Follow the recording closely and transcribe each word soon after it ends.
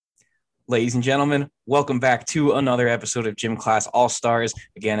Ladies and gentlemen, welcome back to another episode of Gym Class All Stars.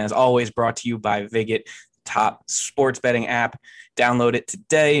 Again, as always, brought to you by Viget, top sports betting app. Download it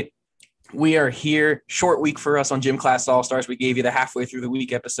today. We are here. Short week for us on Gym Class All Stars. We gave you the halfway through the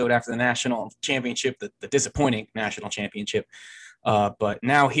week episode after the national championship, the disappointing national championship. But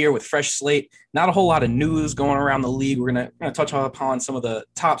now here with fresh slate, not a whole lot of news going around the league. We're gonna touch upon some of the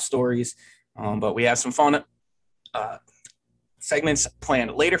top stories, but we have some fun segments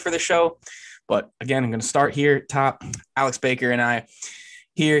planned later for the show. But again, I'm going to start here top. Alex Baker and I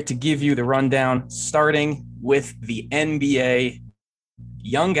here to give you the rundown, starting with the NBA.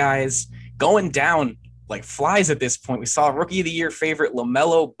 Young guys going down like flies at this point. We saw Rookie of the Year favorite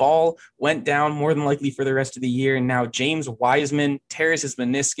LaMelo Ball went down more than likely for the rest of the year. And now James Wiseman tears his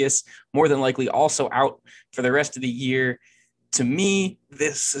meniscus, more than likely also out for the rest of the year. To me,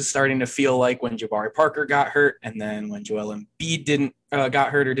 this is starting to feel like when Jabari Parker got hurt, and then when Joel Embiid got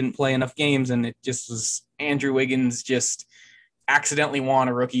hurt or didn't play enough games, and it just was Andrew Wiggins just accidentally won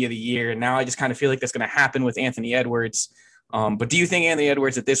a Rookie of the Year. And now I just kind of feel like that's going to happen with Anthony Edwards. But do you think Anthony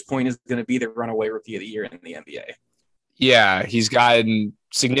Edwards at this point is going to be the runaway Rookie of the Year in the NBA? Yeah, he's gotten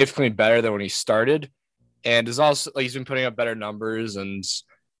significantly better than when he started, and is also he's been putting up better numbers and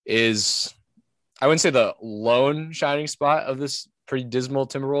is, I wouldn't say the lone shining spot of this pretty dismal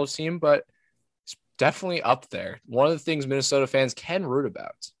Timberwolves team, but it's definitely up there. One of the things Minnesota fans can root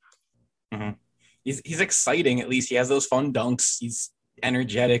about. Mm-hmm. He's exciting. At least he has those fun dunks. He's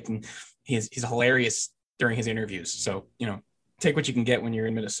energetic and he's hilarious during his interviews. So, take what you can get when you're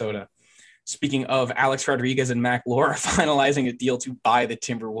in Minnesota. Speaking of, Alex Rodriguez and Mac Lure finalizing a deal to buy the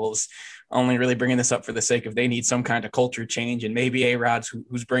Timberwolves. Only really bringing this up for the sake of they need some kind of culture change, and maybe A-Rod's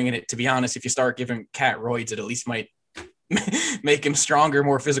who's bringing it. To be honest, if you start giving Cat roids, it at least might make him stronger,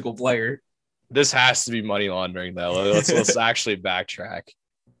 more physical player. This has to be money laundering, though. Let's actually backtrack.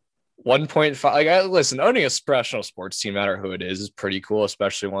 1.5. Listen, owning a professional sports team, no matter who it is pretty cool,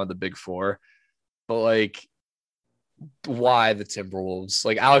 especially one of the big four. But why the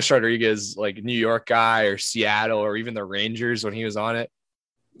Timberwolves? Alex Rodriguez, New York guy or Seattle or even the Rangers when he was on it.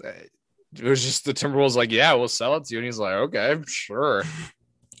 It was just the Timberwolves yeah, we'll sell it to you. And he's like, okay, sure.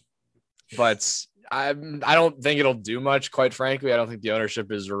 But I don't think it'll do much, quite frankly. I don't think the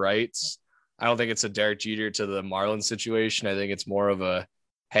ownership is right. I don't think it's a Derek Jeter to the Marlins situation. I think it's more of a,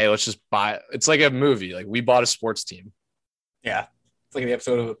 hey, let's just buy. It's like a movie. We bought a sports team. Yeah. It's like the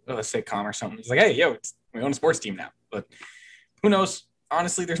episode of a sitcom or something. It's like, hey, we own a sports team now. But who knows?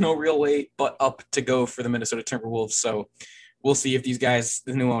 Honestly, there's no real way but up to go for the Minnesota Timberwolves. So we'll see if these guys,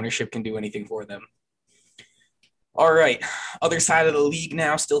 the new ownership, can do anything for them. All right. Other side of the league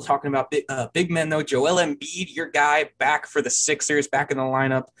now, still talking about big men, though. Joel Embiid, your guy, back for the Sixers, back in the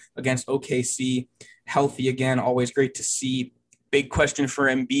lineup against OKC. Healthy again. Always great to see. Big question for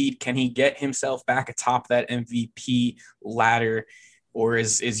Embiid. Can he get himself back atop that MVP ladder? Or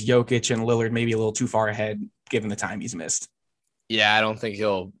is Jokic and Lillard maybe a little too far ahead given the time he's missed? Yeah, I don't think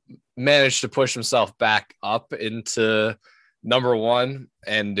he'll manage to push himself back up into number one.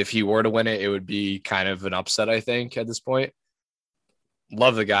 And if he were to win it, it would be kind of an upset, I think, at this point.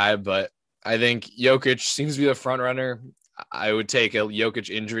 Love the guy, but I think Jokic seems to be the front runner. I would take a Jokic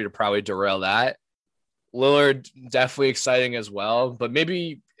injury to probably derail that. Lillard, definitely exciting as well, but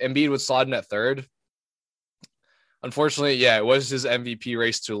maybe Embiid would slot in at third. Unfortunately, yeah, it was his MVP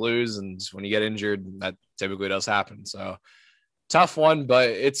race to lose, and when you get injured, that typically does happen. So tough one, but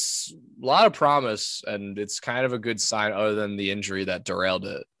it's a lot of promise, and it's kind of a good sign other than the injury that derailed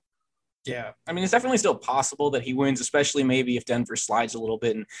it. Yeah, I mean, it's definitely still possible that he wins, especially maybe if Denver slides a little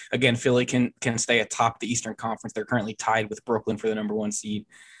bit. And again, Philly can stay atop the Eastern Conference. They're currently tied with Brooklyn for the number one seed.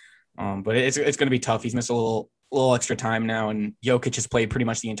 But it's going to be tough. He's missed a little extra time now, and Jokic has played pretty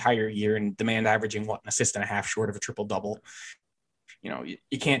much the entire year and demand averaging an assist and a half short of a triple double.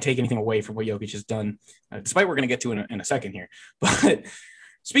 You can't take anything away from what Jokic has done, despite we're going to get to in a second here. But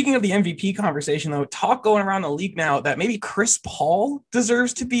speaking of the MVP conversation, though, talk going around the league now that maybe Chris Paul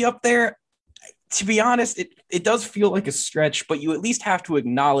deserves to be up there. To be honest, it does feel like a stretch, but you at least have to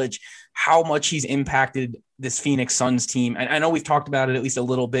acknowledge how much he's impacted this Phoenix Suns team. And I know we've talked about it at least a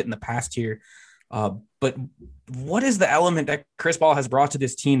little bit in the past here, but what is the element that Chris Paul has brought to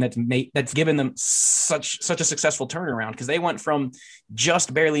this team that's given them such a successful turnaround? Because they went from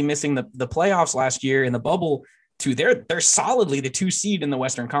just barely missing the playoffs last year in the bubble to they're solidly the 2 seed in the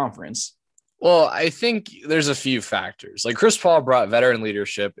Western Conference. Well, I think there's a few factors. Chris Paul brought veteran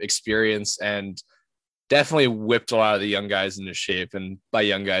leadership, experience, and definitely whipped a lot of the young guys into shape. And by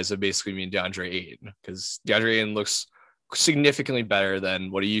young guys, I basically mean DeAndre Ayton, because DeAndre Ayton looks significantly better than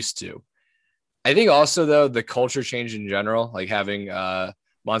what he used to. I think also, though, the culture change in general, having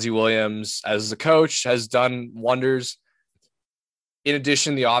Monty Williams, as the coach, has done wonders. In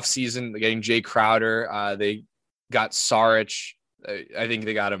addition, the offseason, getting Jay Crowder, they got Saric. I think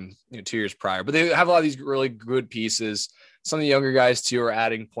they got him 2 years prior, but they have a lot of these really good pieces. Some of the younger guys too are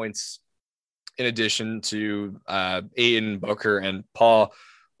adding points in addition to Ayton, Booker, and Paul.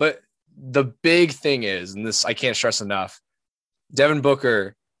 But the big thing is, and this I can't stress enough, Devin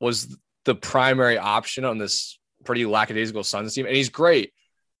Booker was the primary option on this pretty lackadaisical Suns team, and he's great.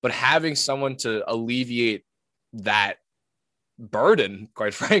 But having someone to alleviate that burden,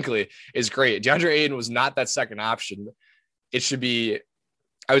 quite frankly, is great. DeAndre Ayton was not that second option. It should be,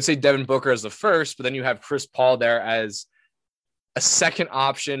 I would say, Devin Booker as the first, but then you have Chris Paul there as a second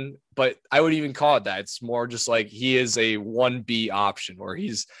option. But I would even call it that. It's more just like he is a 1B option where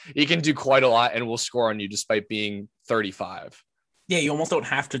he can do quite a lot and will score on you despite being 35. Yeah, you almost don't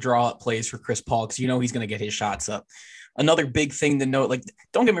have to draw up plays for Chris Paul because he's going to get his shots up. Another big thing to note,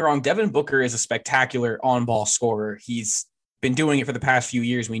 don't get me wrong, Devin Booker is a spectacular on-ball scorer. He's been doing it for the past few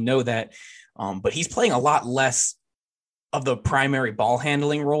years. We know that, but he's playing a lot less of the primary ball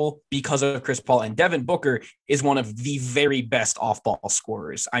handling role because of Chris Paul. And Devin Booker is one of the very best off-ball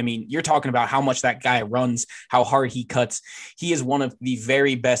scorers. I mean, you're talking about how much that guy runs, how hard he cuts. He is one of the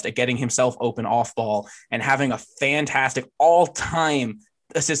very best at getting himself open off-ball and having a fantastic all-time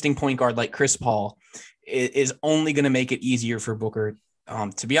assisting point guard like Chris Paul is only going to make it easier for Booker.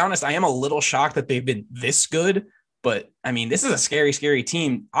 To be honest, I am a little shocked that they've been this good, but I mean, this is a scary, scary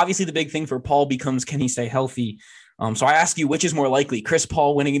team. Obviously, the big thing for Paul becomes, can he stay healthy? So I ask you, which is more likely, Chris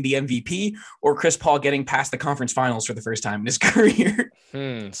Paul winning the MVP or Chris Paul getting past the conference finals for the first time in his career?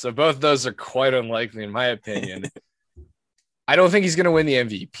 So both of those are quite unlikely, in my opinion. I don't think he's going to win the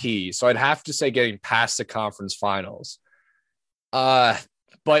MVP, so I'd have to say getting past the conference finals. But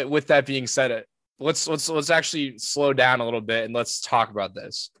with that being said, let's actually slow down a little bit and let's talk about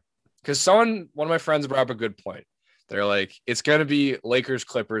this, because one of my friends brought up a good point. They're like, it's going to be Lakers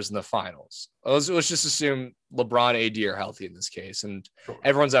Clippers in the finals. Let's just assume LeBron, AD are healthy in this case, and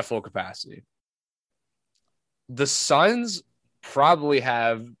everyone's at full capacity. The Suns probably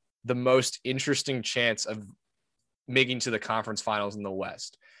have the most interesting chance of making to the conference finals in the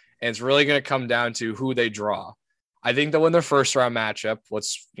West. And it's really going to come down to who they draw. I think they'll win their first round matchup.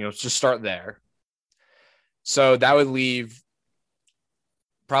 Let's just start there. So that would leave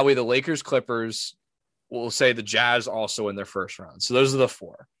probably the Lakers, Clippers. We'll say the Jazz also in their first round. So those are the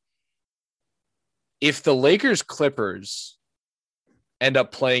four. If the Lakers, Clippers end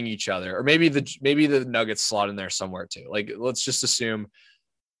up playing each other, or maybe the Nuggets slot in there somewhere too. Let's assume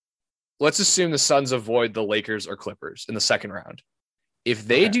the Suns avoid the Lakers or Clippers in the second round. If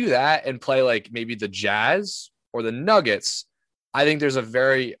they do that and play maybe the Jazz or the Nuggets, I think there's a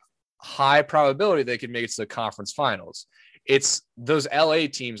very high probability they could make it to the conference finals. It's those LA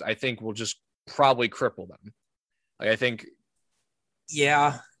teams, I think, will just probably cripple them. I think.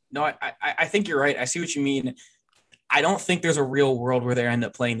 Yeah, no, I think you're right. I see what you mean. I don't think there's a real world where they end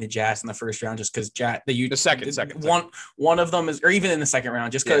up playing the Jazz in the first round just because the second one of them is, or even in the second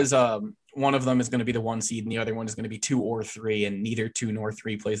round, just because one of them is going to be the 1 seed and the other one is going to be 2 or 3, and neither 2 nor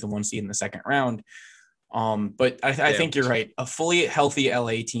 3 plays the 1 seed in the second round. But I think you're right. A fully healthy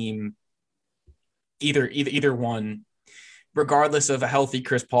LA team, either one, regardless of a healthy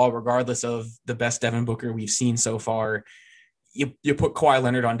Chris Paul, regardless of the best Devin Booker we've seen so far, you put Kawhi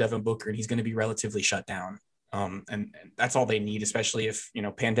Leonard on Devin Booker and he's going to be relatively shut down. And that's all they need, especially if,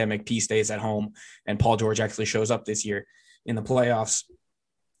 pandemic P stays at home and Paul George actually shows up this year in the playoffs.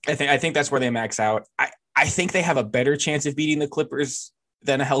 I think that's where they max out. I think they have a better chance of beating the Clippers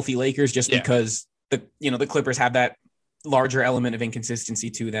than a healthy Lakers because the Clippers have that larger element of inconsistency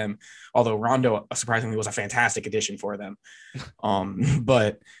to them. Although Rondo surprisingly was a fantastic addition for them.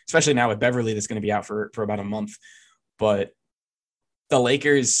 But especially now with Beverly, that's going to be out for about a month. But the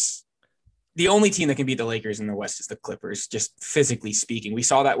Lakers, the only team that can beat the Lakers in the West is the Clippers, just physically speaking. We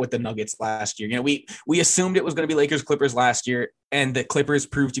saw that with the Nuggets last year. We assumed it was going to be Lakers Clippers last year, and the Clippers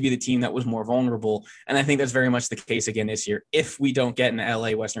proved to be the team that was more vulnerable. And I think that's very much the case again this year. If we don't get an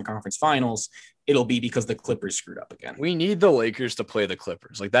LA Western Conference Finals, it'll be because the Clippers screwed up again. We need the Lakers to play the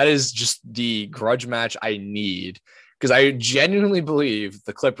Clippers. That is just the grudge match I need, because I genuinely believe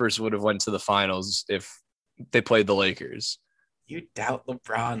the Clippers would have went to the finals if they played the Lakers. You doubt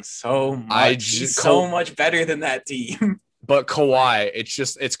LeBron so much. He's so much better than that team. But Kawhi, it's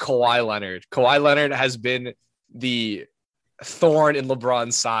Kawhi Leonard. Kawhi Leonard has been the thorn in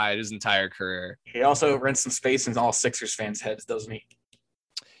LeBron's side his entire career. He also rents some space in all Sixers fans' heads, doesn't he?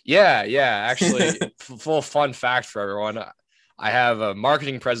 Yeah. Actually, full fun fact for everyone. I have a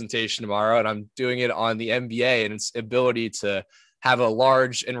marketing presentation tomorrow, and I'm doing it on the NBA and its ability to have a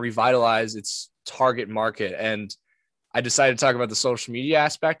large and revitalize its target market. And I decided to talk about the social media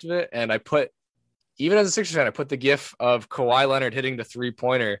aspect of it. And I put, even as a Sixers fan, I put the gif of Kawhi Leonard hitting the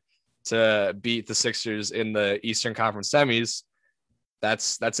 3-pointer to beat the Sixers in the Eastern Conference semis.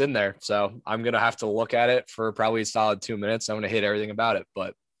 That's in there. So I'm going to have to look at it for probably a solid 2 minutes. I'm going to hit everything about it,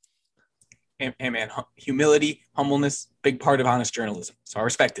 but hey man, humility, humbleness, big part of honest journalism. So I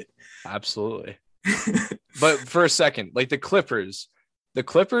respect it. Absolutely. But for a second, like the Clippers,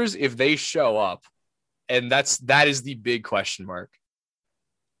 if they show up, and that is the big question mark.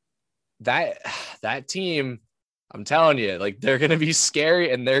 That team, I'm telling you, like they're going to be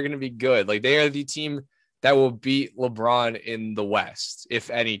scary and they're going to be good. Like they are the team that will beat LeBron in the West, if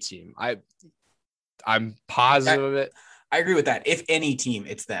any team. I'm positive of it. I agree with that. If any team,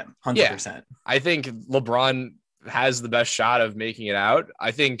 it's them, 100%. Yeah, I think LeBron has the best shot of making it out.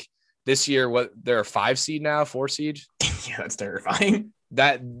 I think this year, they're a 5 seed now, 4 seed. Yeah, that's terrifying.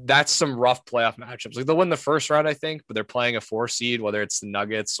 That's some rough playoff matchups. Like they'll win the first round, I think, but they're playing a 4 seed, whether it's the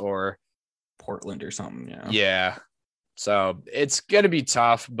Nuggets or Portland or something. Yeah. So it's going to be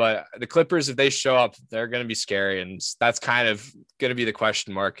tough, but the Clippers, if they show up, they're going to be scary. And that's kind of going to be the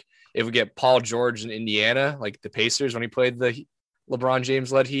question mark. If we get Paul George in Indiana, like the Pacers when he played the LeBron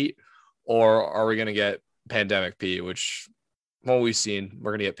James led Heat, or are we going to get Pandemic P, which what we've seen,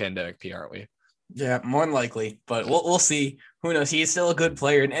 we're going to get Pandemic P, aren't we? Yeah, more than likely, but we'll see. Who knows? He's still a good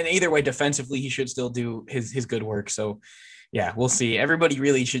player, and either way, defensively, he should still do his good work. So, yeah, we'll see. Everybody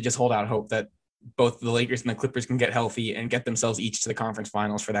really should just hold out hope that both the Lakers and the Clippers can get healthy and get themselves each to the conference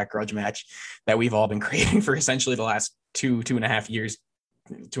finals for that grudge match that we've all been creating for essentially the last two and a half years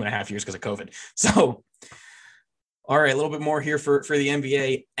because of COVID. So, all right, a little bit more here for the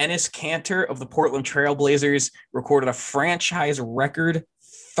NBA. Enes Kanter of the Portland Trail Blazers recorded a franchise record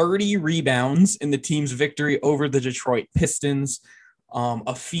 30 rebounds in the team's victory over the Detroit Pistons,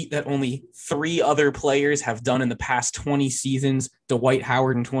 a feat that only 3 other players have done in the past 20 seasons. Dwight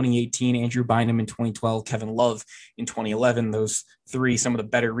Howard in 2018, Andrew Bynum in 2012, Kevin Love in 2011. Those 3, some of the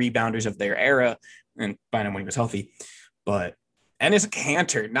better rebounders of their era, and Bynum when he was healthy. But Enes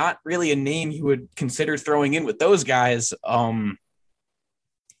Kanter, not really a name you would consider throwing in with those guys.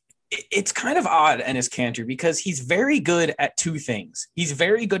 It's kind of odd, Enes Kanter, because he's very good at 2 things. He's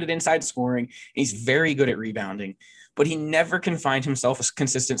very good at inside scoring. And he's very good at rebounding, but he never can find himself a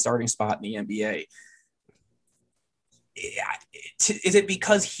consistent starting spot in the NBA. Is it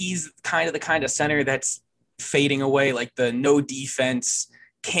because he's the kind of center that's fading away, like the no defense,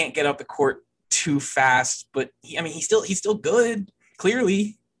 can't get up the court too fast, but he's still good,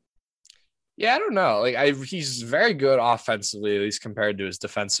 clearly. Yeah, I don't know. Like he's very good offensively, at least compared to his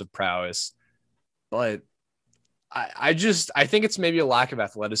defensive prowess. But I think it's maybe a lack of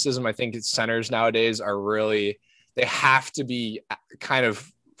athleticism. I think centers nowadays they have to be kind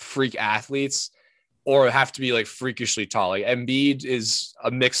of freak athletes or have to be like freakishly tall. Like Embiid is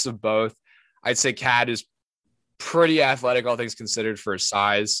a mix of both. I'd say Cat is pretty athletic, all things considered, for his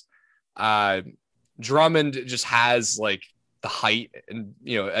size. Drummond just has like the height and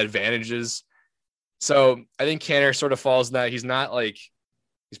advantages. So I think Kanter sort of falls in that. He's not like,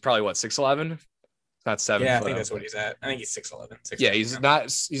 he's probably 6'11", not 7 Yeah, foot. I think that's what he's at. I think he's 6'11". Yeah, he's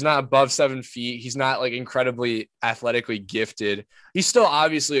not above 7 feet. He's not like incredibly athletically gifted. He's still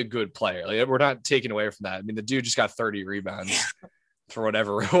obviously a good player. Like we're not taking away from that. I mean, the dude just got 30 rebounds for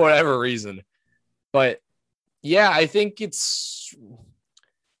whatever reason. But yeah, I think it's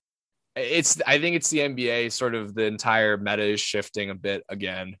the NBA, sort of the entire meta is shifting a bit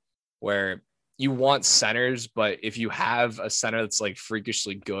again, where you want centers, but if you have a center that's like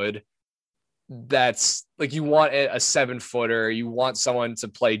freakishly good, that's like, you want a 7-footer, you want someone to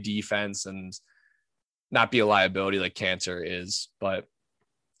play defense and not be a liability like Kanter is, but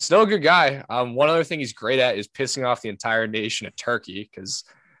still a good guy. One other thing he's great at is pissing off the entire nation of Turkey, because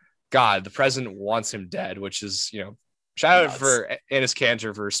God, the president wants him dead, which is, shout out for Enes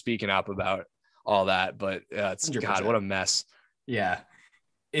Kanter for speaking up about all that. But it's 100%. God, what a mess. Yeah.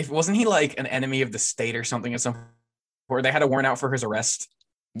 Wasn't he like an enemy of the state or something at some point where they had a warrant out for his arrest?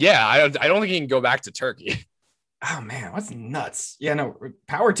 Yeah, I don't think he can go back to Turkey. Oh man, what's nuts? Yeah, no,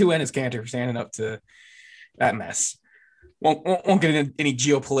 power to Enes Kanter for standing up to that mess. Won't get into any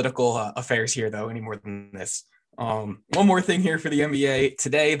geopolitical affairs here though, any more than this. One more thing here for the NBA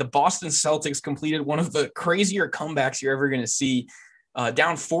today. The Boston Celtics completed one of the crazier comebacks you're ever going to see.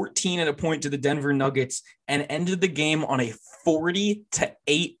 Down 14 at a point to the Denver Nuggets, and ended the game on a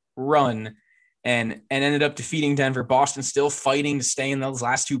 40-8 run and ended up defeating Denver. Boston still fighting to stay in those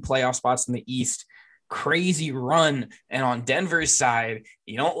last 2 playoff spots in the East. crazy run. And on Denver's side,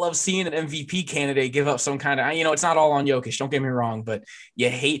 you don't love seeing an MVP candidate give up some kind of, it's not all on Jokic, don't get me wrong, but you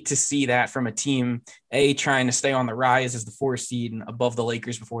hate to see that from a team, trying to stay on the rise as the 4th seed and above the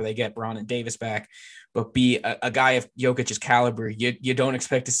Lakers before they get Bron and Davis back. But be a guy of Jokic's caliber, you don't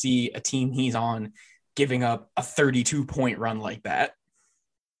expect to see a team he's on giving up a 32-point run like that.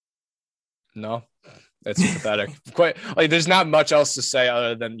 No, that's pathetic. Quite like there's not much else to say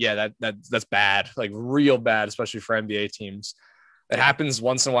other than that's bad, like real bad, especially for NBA teams. It happens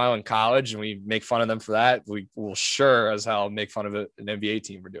once in a while in college, and we make fun of them for that. We will sure as hell make fun of an NBA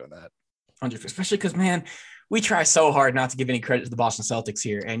team for doing that. 100%, especially because, man, we try so hard not to give any credit to the Boston Celtics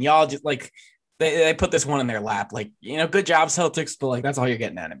here, and y'all just like they put this one in their lap. Like, good job, Celtics, but like that's all you're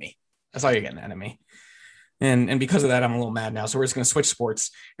getting out of me. That's all you're getting out of me. And because of that, I'm a little mad now. So we're just going to switch sports.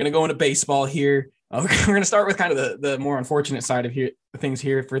 We're going to go into baseball here. We're going to start with kind of the more unfortunate side of things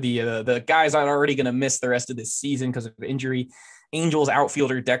here for the guys that are already going to miss the rest of this season because of injury. Angels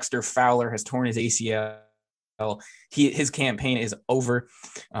outfielder Dexter Fowler has torn his ACL. His campaign is over.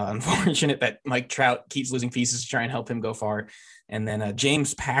 Unfortunate that Mike Trout keeps losing pieces to try and help him go far. And then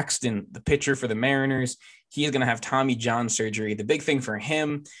James Paxton, the pitcher for the Mariners, he is going to have Tommy John surgery. The big thing for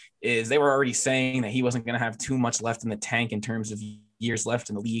him is they were already saying that he wasn't going to have too much left in the tank in terms of years left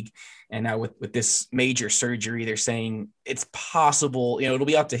in the league. And now with this major surgery, they're saying it's possible, it'll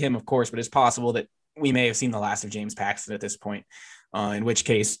be up to him, of course, but it's possible that we may have seen the last of James Paxton at this point. In which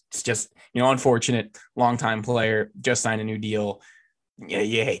case it's just, unfortunate, longtime player, just signed a new deal. Yeah,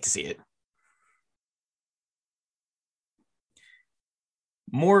 you hate to see it.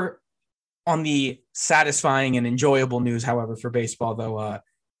 More on the satisfying and enjoyable news, however, for baseball, though,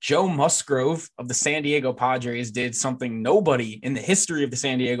 Joe Musgrove of the San Diego Padres did something nobody in the history of the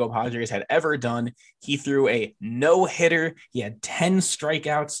San Diego Padres had ever done. He threw a no-hitter. He had 10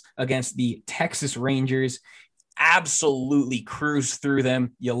 strikeouts against the Texas Rangers. Absolutely cruised through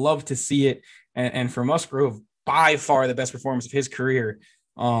them. You love to see it. And for Musgrove, by far the best performance of his career.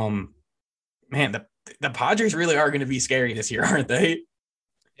 Man, the Padres really are going to be scary this year, aren't they?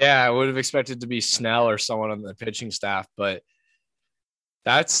 Yeah, I would have expected to be Snell or someone on the pitching staff, but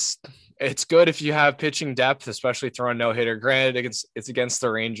it's good if you have pitching depth, especially throwing no-hitter. Granted, it's against the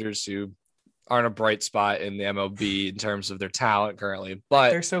Rangers, who aren't a bright spot in the MLB in terms of their talent currently,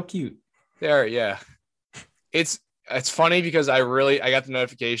 but they're so cute. Yeah. It's funny because I got the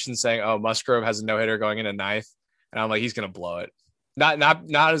notification saying, oh, Musgrove has a no-hitter going into 9th, and I'm like, he's gonna blow it.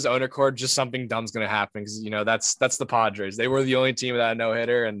 Not his own accord, just something dumb's gonna happen because that's the Padres. They were the only team without a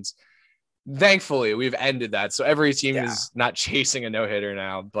no-hitter, and thankfully we've ended that. So every team is not chasing a no-hitter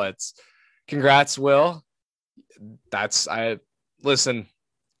now. But congrats, Will. Listen.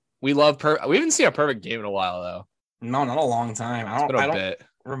 We love we haven't seen a perfect game in a while though. No, not a long time. I don't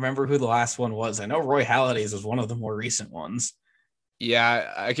remember who the last one was. I know Roy Halladay's was one of the more recent ones.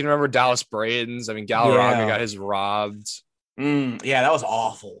 Yeah, I can remember Dallas Braden's. I mean, Galarraga got his robbed. Yeah, that was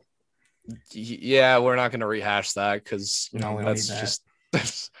awful. Yeah, we're not going to rehash that because that's just.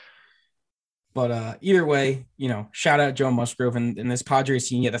 But either way, shout out Joe Musgrove and this Padres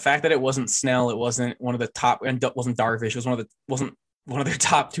team. Yeah, the fact that it wasn't Snell, it wasn't one of the top, and wasn't Darvish, it wasn't one of their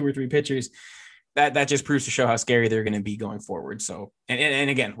top 2 or 3 pitchers. That just proves to show how scary they're going to be going forward. So, and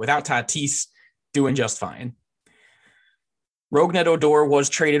again, without Tatis, doing just fine. Rougned Odor was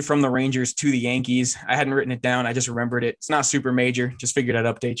traded from the Rangers to the Yankees. I hadn't written it down. I just remembered it. It's not super major. Just figured I'd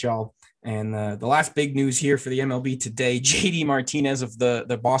update y'all. And the last big news here for the MLB today, JD Martinez of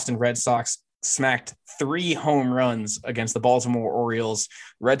the Boston Red Sox smacked 3 home runs against the Baltimore Orioles.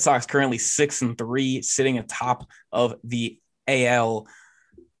 Red Sox currently 6-3, sitting atop of the AL.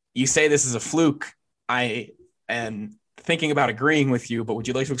 You say this is a fluke. I am thinking about agreeing with you, but would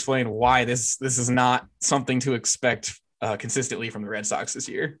you like to explain why this is not something to expect consistently from the Red Sox this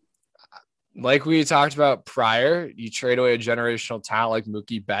year? Like we talked about prior, you trade away a generational talent like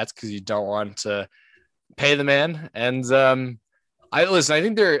Mookie Betts because you don't want to pay the man. And I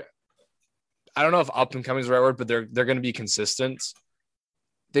think I don't know if up and coming is the right word, but they're going to be consistent.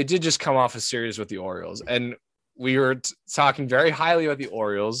 They did just come off a series with the Orioles, and we were talking very highly about the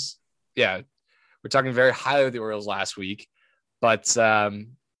Orioles. Yeah, we're talking very highly about the Orioles last week, but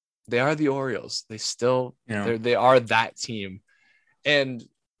they are the Orioles. They still, they are that team. And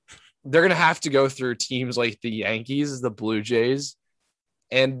they're going to have to go through teams like the Yankees, the Blue Jays,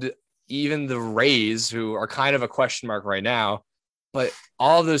 and even the Rays, who are kind of a question mark right now. But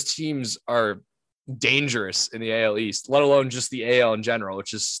all of those teams are dangerous in the AL East, let alone just the AL in general,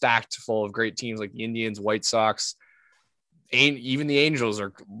 which is stacked full of great teams like the Indians, White Sox, and even the Angels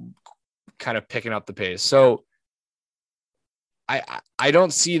are kind of picking up the pace. So I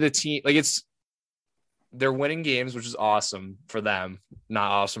don't see the team like They're winning games, which is awesome for them,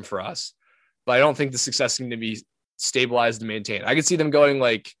 not awesome for us. But I don't think the success is going to be stabilized and maintained. I could see them going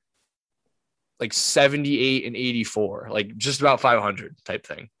like 78 and 84, like just about 500 type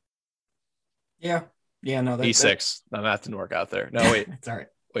thing. Yeah. Yeah, no, that's 86. My math didn't work out there. No, wait. It's all right.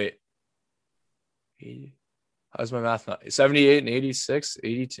 Wait. 80. How's my math not? 78 and 86,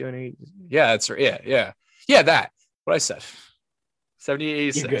 82 and 80. Yeah, that's right. Yeah. Yeah, that. What I said. 78,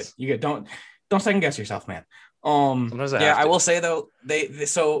 86. You're good. Don't second guess yourself, man. I will say though, they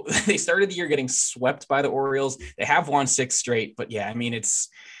started the year getting swept by the Orioles. They have won 6 straight, but yeah, I mean, it's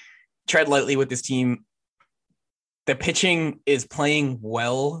tread lightly with this team. The pitching is playing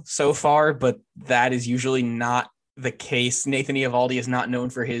well so far, but that is usually not the case. Nathan Eovaldi is not known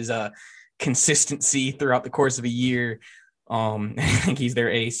for his consistency throughout the course of a year. I think he's their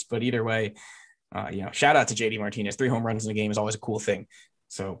ace, but either way, shout out to JD Martinez. 3 home runs in a game is always a cool thing.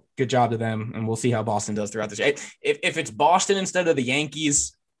 So good job to them, and we'll see how Boston does throughout this year. If it's Boston instead of the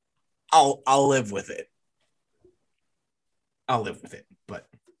Yankees, I'll live with it. But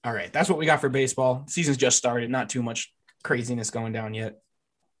all right, that's what we got for baseball. Season's just started, not too much craziness going down yet.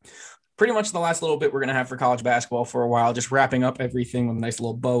 Pretty much the last little bit we're going to have for college basketball for a while, just wrapping up everything with a nice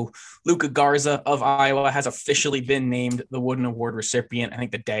little bow. Luka Garza of Iowa has officially been named the Wooden Award recipient, I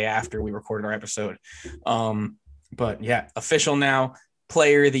think the day after we recorded our episode. But yeah, official now.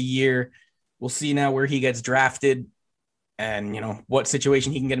 Player of the year. We'll see now where he gets drafted and, what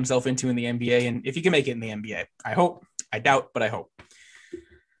situation he can get himself into in the NBA. And if he can make it in the NBA, I hope. I doubt, but I hope.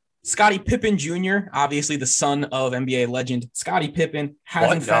 Scottie Pippen Jr., obviously the son of NBA legend Scottie Pippen,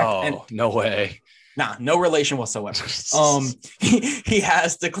 has no way. Nah, no relation whatsoever. He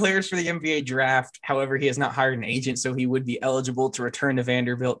has declared for the NBA draft. However, he has not hired an agent, so he would be eligible to return to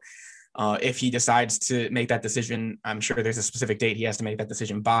Vanderbilt. If he decides to make that decision, I'm sure there's a specific date he has to make that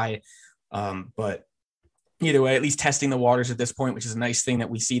decision by. But either way, at least testing the waters at this point, which is a nice thing that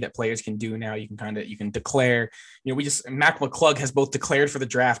we see that players can do now. You can declare, Mac McClung has both declared for the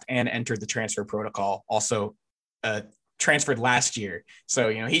draft and entered the transfer protocol. Also, transferred last year. So,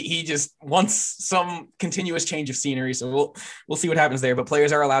 he just wants some continuous change of scenery. So we'll see what happens there. But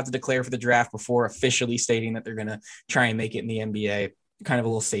players are allowed to declare for the draft before officially stating that they're going to try and make it in the NBA. Kind of a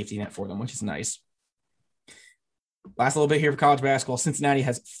little safety net for them, which is nice. Last little bit here for college basketball. Cincinnati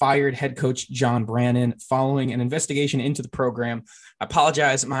has fired head coach John Brannon following an investigation into the program. I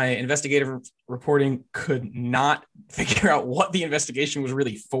apologize. My investigative reporting could not figure out what the investigation was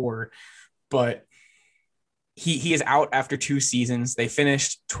really for, but he is out after 2 seasons. They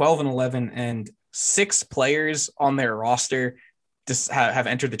finished 12-11, and 6 players on their roster just have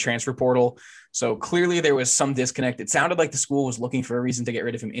entered the transfer portal. So clearly there was some disconnect. It sounded like the school was looking for a reason to get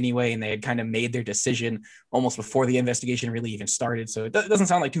rid of him anyway, and they had kind of made their decision almost before the investigation really even started. So it doesn't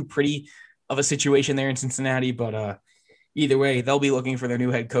sound like too pretty of a situation there in Cincinnati, but either way, they'll be looking for their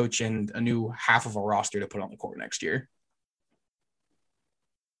new head coach and a new half of a roster to put on the court next year.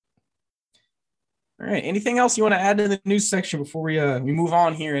 All right. Anything else you want to add to the news section before we move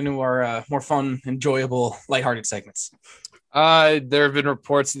on here into our more fun, enjoyable, lighthearted segments? There have been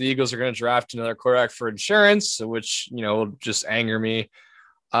reports that the Eagles are going to draft another quarterback for insurance, which, will just anger me.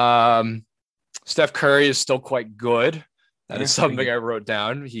 Steph Curry is still quite good. That is something I wrote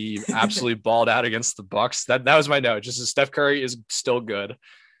down. He absolutely balled out against the Bucks. That was my note. Just as Steph Curry is still good.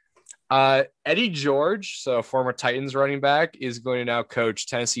 Eddie George, so former Titans running back, is going to now coach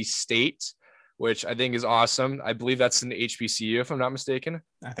Tennessee State, which I think is awesome. I believe that's in the HBCU, if I'm not mistaken.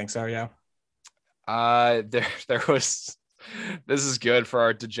 I think so, yeah. There was... This is good for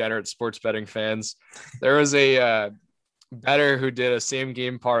our degenerate sports betting fans. There was a bettor who did a same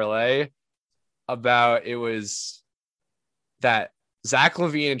game parlay about it was that Zach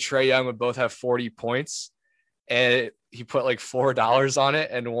LaVine and Trae Young would both have 40 points, and he put like $4 on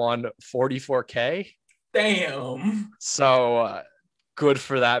it and won $44K. Damn. So good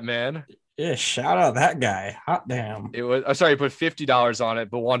for that man. Yeah, shout out that guy. Hot damn. He put $50 on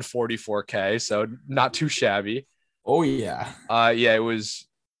it, but won $44K. So not too shabby. Oh yeah. It was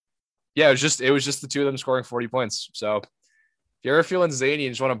just the 2 of them scoring 40 points. So if you're ever feeling zany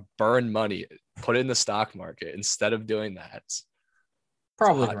and just want to burn money, put it in the stock market instead of doing that.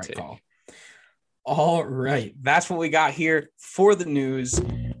 Probably the right call. All right. That's what we got here for the news.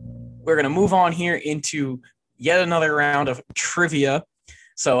 We're going to move on here into yet another round of trivia.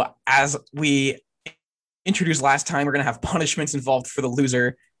 So as we introduced last time, we're going to have punishments involved for the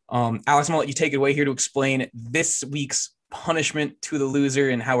loser. Alex, I'm going to let you take it away here to explain this week's punishment to the loser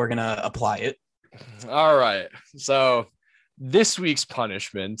and how we're going to apply it. All right. So this week's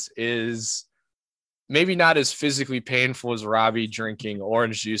punishment is maybe not as physically painful as Robbie drinking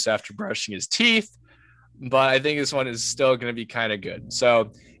orange juice after brushing his teeth, but I think this one is still going to be kind of good.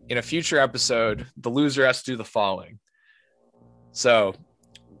 So in a future episode, the loser has to do the following. So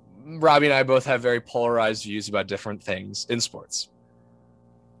Robbie and I both have very polarized views about different things in sports.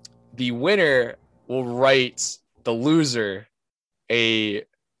 The winner will write the loser a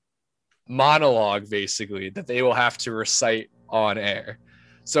monologue, basically, that they will have to recite on air.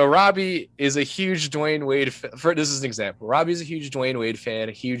 So Robbie is a huge Dwayne Wade this is an example. Robbie is a huge Dwayne Wade fan,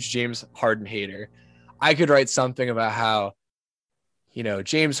 a huge James Harden hater. I could write something about how,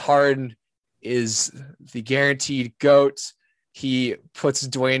 James Harden is the guaranteed GOAT. He puts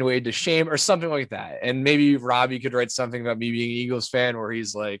Dwayne Wade to shame or something like that. And maybe Robbie could write something about me being an Eagles fan where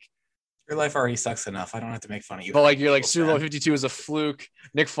he's like, your life already sucks enough. I don't have to make fun of you. But you're like, Super Bowl 52 is a fluke.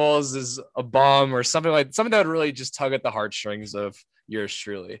 Nick Foles is a bomb or something that would really just tug at the heartstrings of yours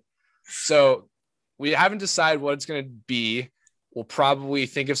truly. So we haven't decided what it's going to be. We'll probably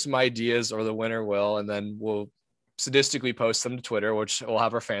think of some ideas, or the winner will, and then we'll sadistically post them to Twitter, which we'll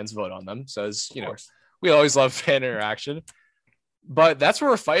have our fans vote on them. So as we always love fan interaction, but that's what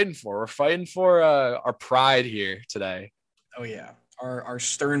we're fighting for. We're fighting for our pride here today. Oh yeah. Our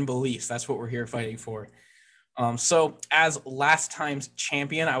stern beliefs. That's what we're here fighting for. So as last time's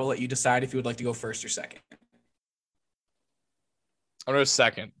champion, I will let you decide if you would like to go first or second. I'll go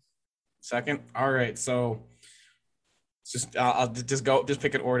second. Second. All right. So I'll just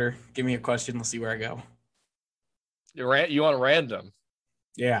pick an order. Give me a question. Let's see where I go. You want random?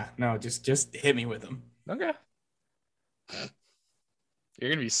 Yeah. No, just hit me with them. Okay. You're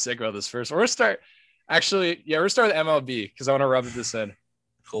going to be sick about this first. We're going to start. Actually, yeah, we're starting with MLB because I want to rub this in.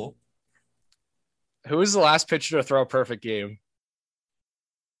 Cool. Who was the last pitcher to throw a perfect game?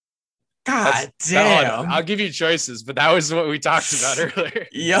 God damn. I'll give you choices, but that was what we talked about earlier.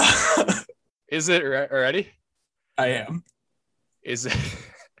 Yeah. Is it ready? I am. Is it?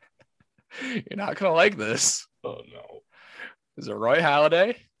 You're not going to like this. Oh, no. Is it Roy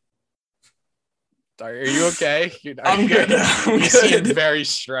Halladay? Are you okay? I'm good. You seem very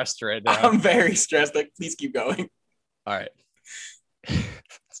stressed right now. I'm very stressed. Please keep going. All right.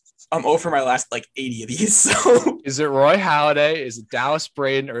 I'm over my last 80 of these. So is it Roy Halladay? Is it Dallas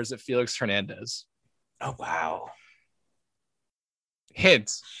Braden? Or is it Felix Hernandez? Oh, wow.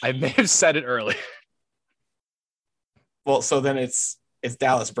 Hint. I may have said it earlier. Well, so then it's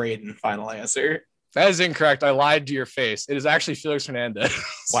Dallas Braden. Final answer. That is incorrect. I lied to your face. It is actually Felix Hernandez.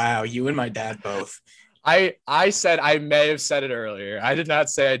 Wow, you and my dad both. I said I may have said it earlier. I did not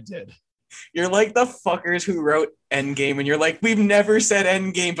say I did. You're like the fuckers who wrote Endgame, and you're like, we've never said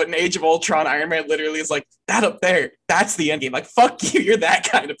Endgame, but in Age of Ultron, Iron Man literally is like, that up there, that's the Endgame. Like, fuck you, you're that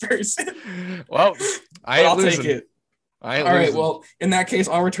kind of person. Well, I'll take it. All right, well, in that case,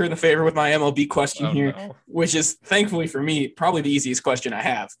 I'll return the favor with my MLB question here, which is, thankfully for me, probably the easiest question I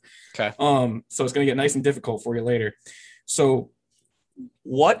have. Okay. So it's going to get nice and difficult for you later. So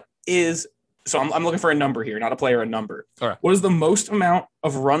I'm looking for a number here, not a player, a number. All right. What is the most amount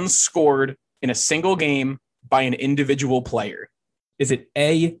of runs scored in a single game by an individual player? Is it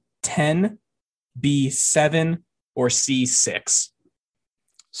A, 10, B, 7, or C, 6?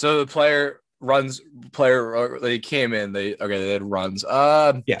 So the they came in, they had runs.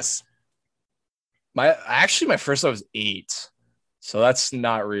 Yes. My first thought was 8. So that's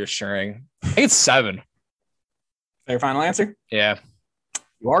not reassuring. I think it's 7. Your final answer? Yeah.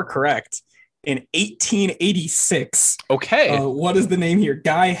 You are correct. In 1886. Okay. What is the name here?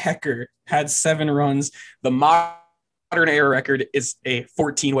 Guy Hecker had 7 runs. The modern era record is a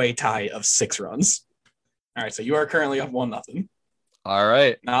 14-way tie of 6 runs. All right, so you are currently up 1-0. All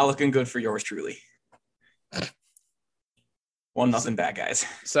right. Not looking good for yours truly. 1-0 bad guys.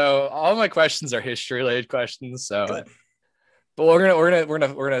 So all my questions are history-related questions. So, good. But we're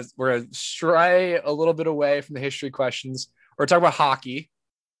gonna stray a little bit away from the history questions. We're talking about hockey.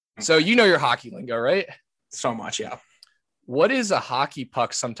 So you know your hockey lingo, right? So much, yeah. What is a hockey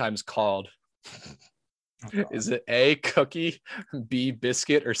puck sometimes called? Oh, is it A, cookie, B,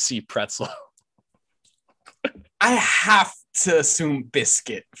 biscuit, or C, pretzel? I have to assume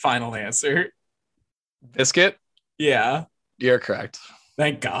biscuit. Final answer. Biscuit? Yeah. You're correct.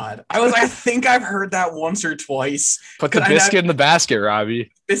 Thank God. I think I've heard that once or twice. Put the biscuit in the basket,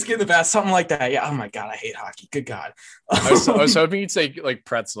 Robbie. Biscuit in the basket, something like that. Yeah. Oh my God, I hate hockey. Good God. I was hoping you'd say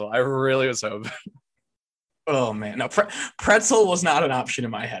pretzel. I really was hoping. Oh man, no, pretzel was not an option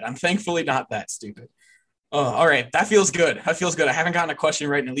in my head. I'm thankfully not that stupid. All right, that feels good. I haven't gotten a question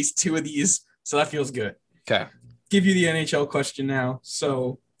right in at least 2 of these, so that feels good. Okay. Give you the NHL question now.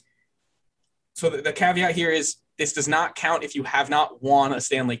 So the caveat here is this does not count if you have not won a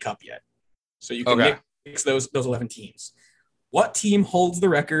Stanley Cup yet. So you can mix those 11 teams. What team holds the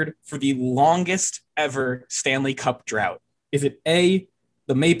record for the longest ever Stanley Cup drought? Is it A,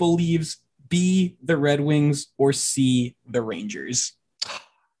 the Maple Leafs, B, the Red Wings, or C, the Rangers?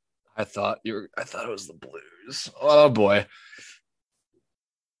 I thought it was the Blues. Oh boy.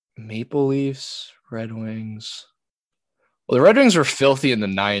 Maple Leafs, Red Wings. Well, the Red Wings were filthy in the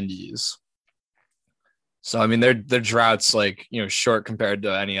 90s. So I mean their drought's like, short compared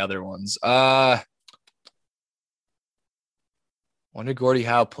to any other ones. When did Gordie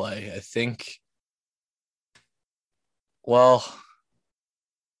Howe play? I think. Well,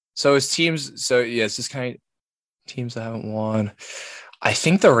 so it's teams. So yeah, it's just kind of teams that haven't won. I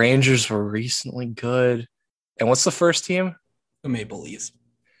think the Rangers were recently good. And what's the first team? The Maple Leafs.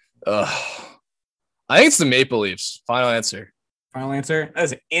 I think it's the Maple Leafs. Final answer. Final answer? That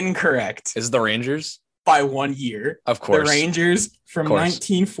is incorrect. Is it the Rangers? By 1 year. Of course. The Rangers from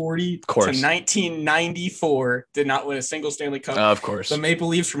 1940 to 1994 did not win a single Stanley Cup. Of course. The Maple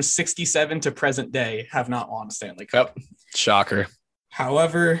Leafs from 67 to present day have not won a Stanley Cup. Yep. Shocker.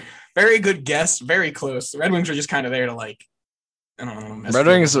 However, very good guess. Very close. The Red Wings are just kind of there to I don't know. Red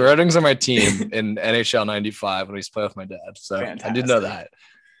Wings are my team in NHL 95 when we used to play with my dad. So fantastic. I did know that.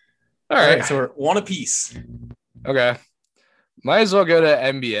 All right. So we're one apiece. Okay. Might as well go to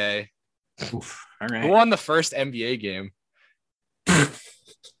NBA. Oof. All right. Who won the first NBA game?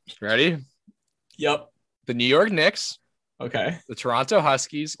 Ready? Yep. The New York Knicks. Okay. The Toronto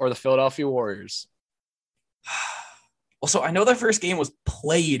Huskies or the Philadelphia Warriors? Well, so I know the first game was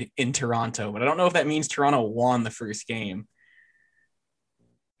played in Toronto, but I don't know if that means Toronto won the first game.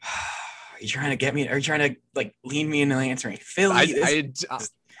 Are you trying to get me? Are you trying to lean me into answering Philly?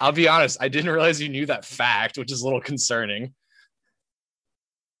 I'll be honest. I didn't realize you knew that fact, which is a little concerning.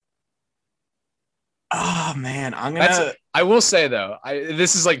 Oh man, I will say though,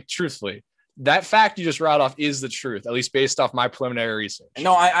 this is truthfully, that fact you just rattled off is the truth, at least based off my preliminary research.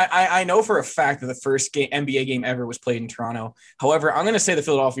 No, I know for a fact that the first NBA game ever was played in Toronto. However, I'm going to say the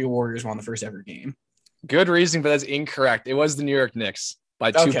Philadelphia Warriors won the first ever game. Good reason, but that's incorrect. It was the New York Knicks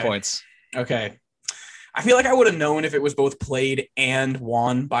by 2 points. Okay. I feel like I would have known if it was both played and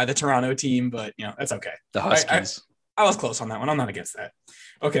won by the Toronto team, but that's okay. The Huskies. I was close on that one. I'm not against that.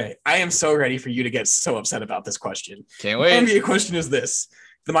 Okay. I am so ready for you to get so upset about this question. Can't wait. The NBA question is this.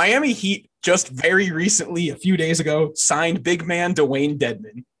 The Miami Heat just very recently, a few days ago, signed big man Dwayne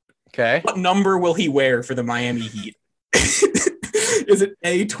Dedmon. Okay. What number will he wear for the Miami Heat? Is it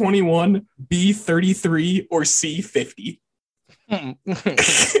A, 21, B, 33, or C, 50? I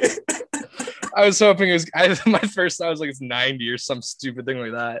was hoping it was my first thought was it's 90 or some stupid thing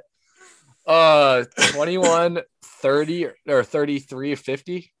like that. 21, 30 or 33 or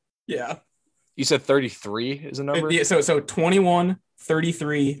 50? Yeah. You said 33 is a number? Yeah, so 21,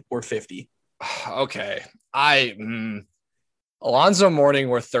 33, or 50. Okay. Alonzo Mourning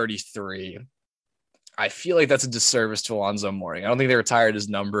were 33. I feel like that's a disservice to Alonzo Mourning. I don't think they retired his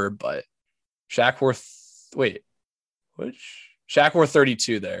number, but Shaq wore Shaq wore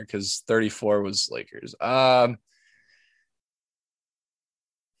 32 there because 34 was Lakers. I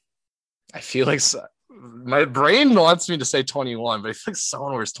feel like my brain wants me to say 21, but I feel like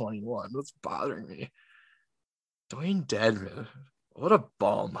someone wears 21. That's bothering me. Dwayne Dedmon. What a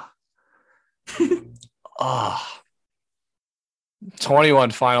bum.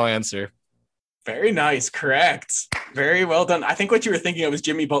 21 final answer. Very nice. Correct. Very well done. I think what you were thinking of was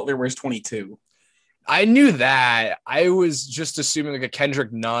Jimmy Butler wears 22. I knew that. I was just assuming a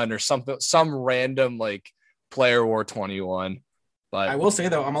Kendrick Nunn or something, some random player wore 21. But I will say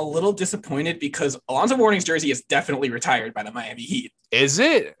though, I'm a little disappointed because Alonzo Mourning's jersey is definitely retired by the Miami Heat. Is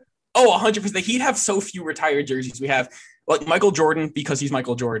it? Oh, 100%. The Heat have so few retired jerseys. We have Michael Jordan because he's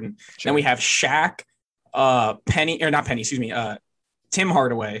Michael Jordan. Sure. Then we have Shaq, Tim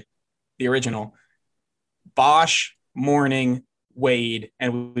Hardaway, the original, Bosh, Mourning, Wade,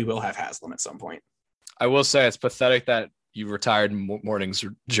 and we will have Haslam at some point. I will say it's pathetic that you retired Mourning's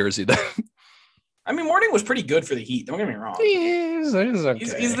jersey then. I mean, Mourning was pretty good for the Heat. Don't get me wrong. He's okay.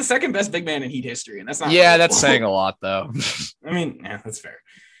 He's the second best big man in Heat history, and that's not. Yeah, that's saying a lot, though. I mean, yeah, that's fair.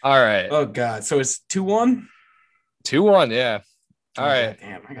 All right. Oh God, so it's 2-1. 2-1, yeah. All right.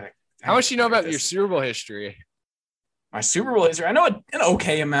 Damn, how much do you know about your Super Bowl history? My Super Bowl history, I know an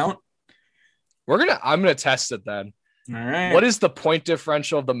okay amount. I'm gonna test it then. All right. What is the point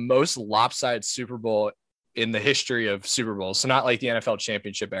differential of the most lopsided Super Bowl in the history of Super Bowls? So not like the NFL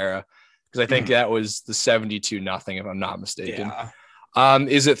championship era, because I think that was the 72-0, if I'm not mistaken. Yeah.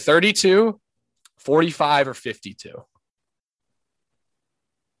 Is it 32, 45, or 52?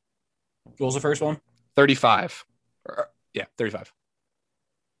 What was the first one? 35. Yeah, 35.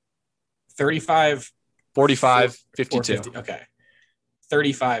 35. 45, 52. 50. Okay.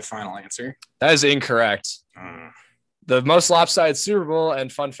 35 final answer. That is incorrect. The most lopsided Super Bowl,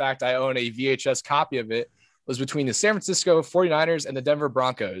 and fun fact, I own a VHS copy of it, was between the San Francisco 49ers and the Denver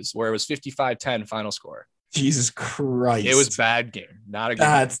Broncos, where it was 55-10 final score. Jesus Christ. It was a bad game. Not a good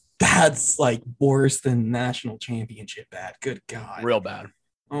game. That's like worse than national championship bad. Good God. Real bad.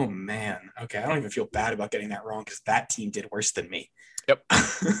 Oh, man. Okay. I don't even feel bad about getting that wrong because that team did worse than me. Yep.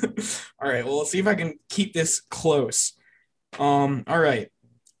 All right. Well, let's see if I can keep this close. All right.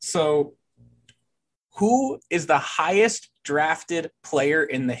 So who is the highest drafted player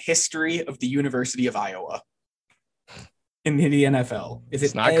in the history of the University of Iowa in the NFL?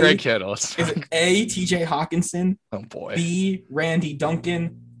 It's not Greg Kittle. Is it A, TJ Hawkinson? Oh, boy. B, Randy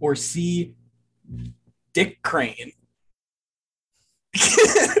Duncan? Or C, Dick Crane?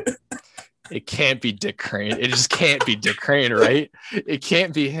 It can't be Dick Crane. It just can't be Dick Crane, right? It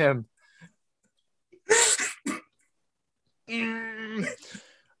can't be him.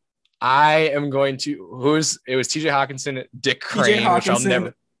 I am going to it was TJ Hawkinson, Dick Crane, which I'll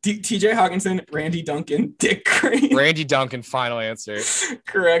never. TJ Hawkinson, Randy Duncan, Dick Crane. Randy Duncan, final answer.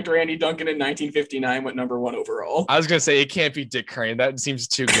 Correct. Randy Duncan in 1959 went number 1 overall. I was going to say it can't be Dick Crane. That seems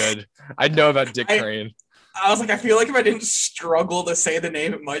too good. I know about Dick Crane. I was like, I feel like if I didn't struggle to say the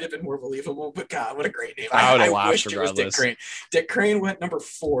name, it might have been more believable. But God, what a great name! I wished it was Dick Crane. Dick Crane went number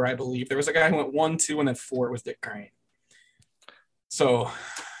 4, I believe. There was a guy who went 1, 2, and then 4 was Dick Crane. So,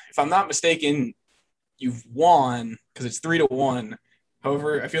 if I'm not mistaken, you've won because it's 3-1.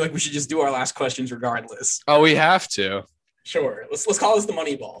 However, I feel like we should just do our last questions regardless. Oh, we have to. Sure. Let's call this the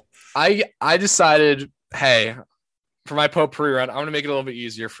money ball. I decided, hey, for my potpourri run, I'm going to make it a little bit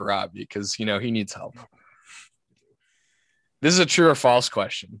easier for Rob because, he needs help. This is a true or false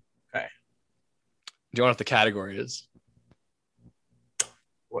question. Okay. Do you want to know what the category is?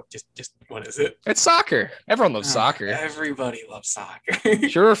 What? Just what is it? It's soccer. Everyone loves soccer. Everybody loves soccer.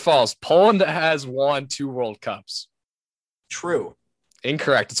 True or false? Poland has won 2 World Cups. True.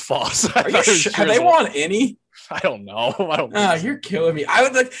 Incorrect. It's false. Are you sure? Have they won any? I don't know. You're killing me.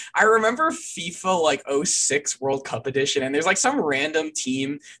 I remember FIFA 06 World Cup edition, and there's some random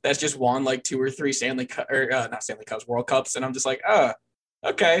team that's just won 2 or 3 not Stanley Cups, World Cups, and I'm just like,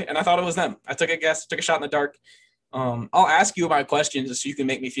 okay. And I thought it was them. I took a guess, took a shot in the dark. I'll ask you my questions so you can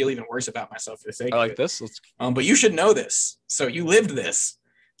make me feel even worse about myself for the sake of it. This. But you should know this. So you lived this.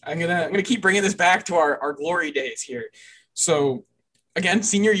 I'm gonna keep bringing this back to our glory days here. So again,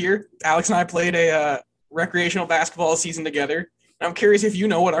 senior year, Alex and I played a recreational basketball season together. I'm curious if you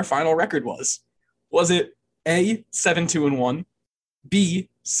know what our final record was. Was it A, 7-2-1, B,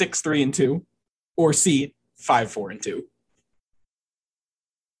 6-3-2, or C, 5-4-2?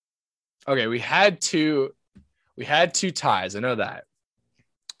 Okay, we had two ties. I know that.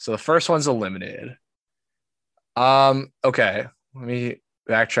 So the first one's eliminated. Okay, let me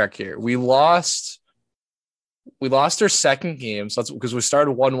backtrack here. We lost our second game, so that's because we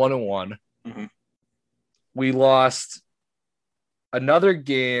started 1-1-1. Mm-hmm. We lost another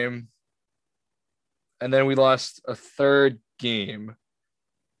game, and then we lost a third game.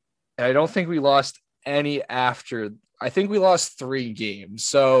 And I don't think we lost any after. I think we lost 3 games.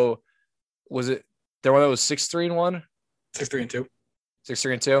 So was it the one that was 6-3-1? 6-3-2.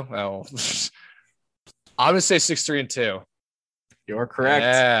 6-3-2? Oh, I'm going to say 6-3-2. You're correct.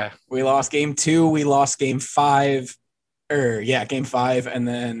 Yeah. We lost game 2. We lost game 5. Game 5. And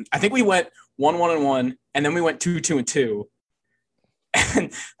then I think we went 1-1-1. And then we went 2-2-2.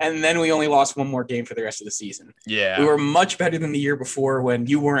 And then we only lost 1 more game for the rest of the season. Yeah. We were much better than the year before when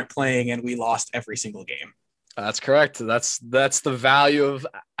you weren't playing and we lost every single game. That's correct. That's the value of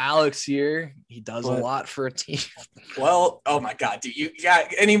Alex here. He does a lot for a team. Well, oh my God, dude! You got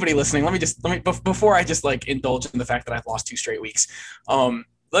anybody listening? Let me before I just indulge in the fact that I've lost 2 straight weeks.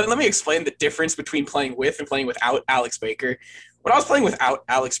 Let me explain the difference between playing with and playing without Alex Baker. When I was playing without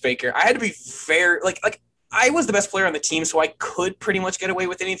Alex Baker, I had to be very I was the best player on the team, so I could pretty much get away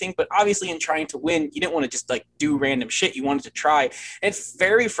with anything. But obviously, in trying to win, you didn't want to just do random shit. You wanted to try. And it's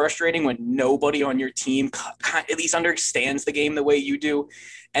very frustrating when nobody on your team at least understands the game the way you do.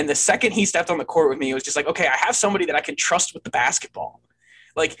 And the second he stepped on the court with me, it was just okay, I have somebody that I can trust with the basketball.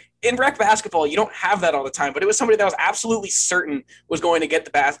 In rec basketball, you don't have that all the time, but it was somebody that I was absolutely certain was going to get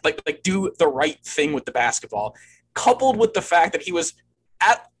the do the right thing with the basketball, coupled with the fact that he was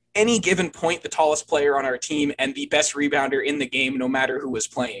at any given point the tallest player on our team and the best rebounder in the game, no matter who was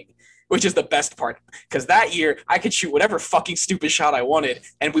playing, which is the best part. Because that year, I could shoot whatever fucking stupid shot I wanted,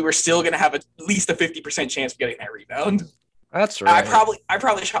 and we were still going to have at least a 50% chance of getting that rebound. That's right. I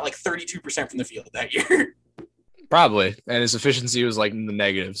probably shot 32% from the field that year. Probably. And his efficiency was in the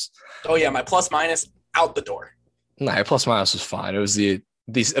negatives. Oh, yeah. My plus minus out the door. Nah, plus minus was fine. It was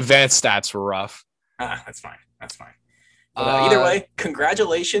these advanced stats were rough. That's fine. That's fine. But either way,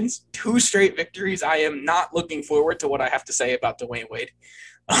 congratulations. 2 straight victories. I am not looking forward to what I have to say about Dwayne Wade.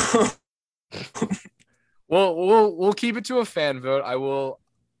 We'll keep it to a fan vote.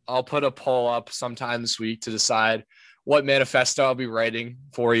 I'll put a poll up sometime this week to decide what manifesto I'll be writing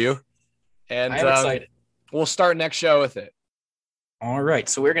for you. And I'm excited. We'll start next show with it. All right.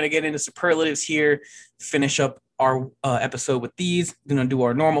 So we're going to get into superlatives here, finish up our episode with these. We're going to do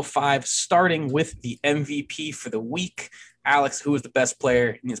our normal 5, starting with the MVP for the week. Alex, who was the best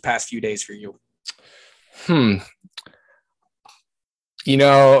player in these past few days for you? You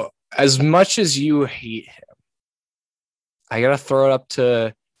know, as much as you hate him, I got to throw it up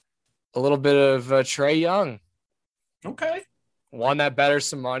to a little bit of Trae Young. Okay. One that betters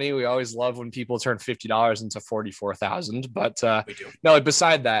some money. We always love when people turn $50 into $44,000. But we do. No,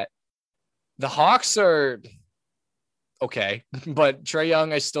 beside that, the Hawks are okay. But Trae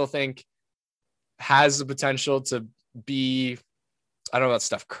Young, I still think, has the potential to be, I don't know about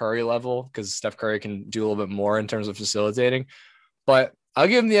Steph Curry level, because Steph Curry can do a little bit more in terms of facilitating. But I'll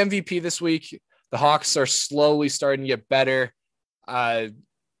give him the MVP this week. The Hawks are slowly starting to get better.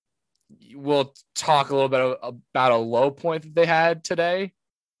 We'll talk a little bit about a low point that they had today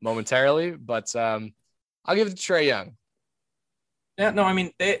momentarily, but I'll give it to Trae Young. Yeah, no, I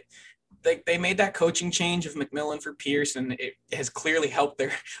mean, they made that coaching change of McMillan for Pierce, and it has clearly helped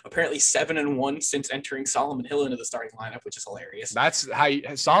their apparently 7-1 since entering Solomon Hill into the starting lineup, which is hilarious. That's how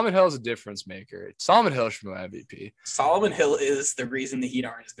Solomon Hill is a difference maker. Solomon Hill should be my MVP. Solomon Hill is the reason the Heat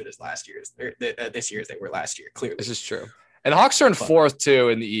aren't as good as last year's, this year as they were last year. Clearly, this is true. And the Hawks are in 4th too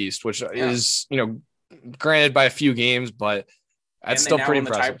in the East, which is, granted by a few games, but that's still pretty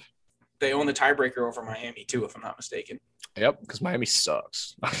impressive. They own the tiebreaker over Miami too, if I'm not mistaken. Yep, because Miami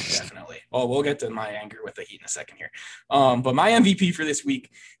sucks. Definitely. Well, we'll get to my anger with the Heat in a second here. But my MVP for this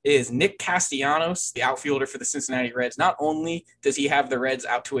week is Nick Castellanos, the outfielder for the Cincinnati Reds. Not only does he have the Reds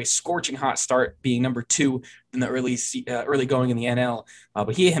out to a scorching hot start, being number 2 in the early going in the NL,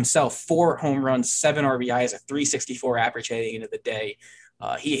 but he himself 4 home runs, 7 RBIs, a 364 average heading into the day.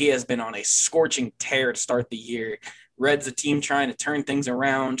 He has been on a scorching tear to start the year. Reds, a team trying to turn things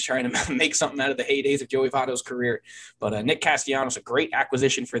around, trying to make something out of the heydays of Joey Votto's career. But Nick Castellanos, a great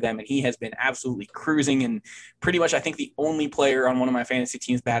acquisition for them, and he has been absolutely cruising and pretty much, I think, the only player on one of my fantasy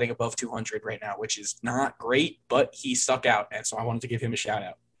teams batting above 200 right now, which is not great, but he stuck out, and so I wanted to give him a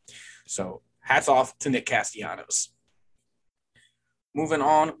shout-out. So hats off to Nick Castellanos. Moving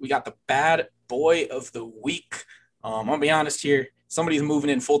on, we got the bad boy of the week. I'm going to be honest here. Somebody's moving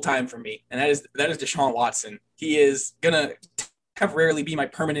in full-time for me, and that is Deshaun Watson. He is going to temporarily be my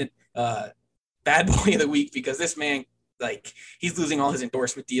permanent bad boy of the week because this man, he's losing all his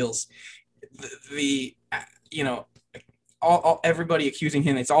endorsement deals. Everybody accusing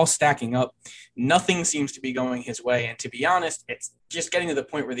him, it's all stacking up. Nothing seems to be going his way, and to be honest, it's just getting to the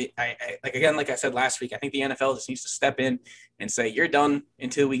point where like I said last week, I think the NFL just needs to step in and say, you're done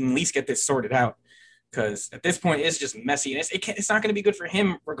until we can at least get this sorted out. Because at this point, it's just messy. And it's not going to be good for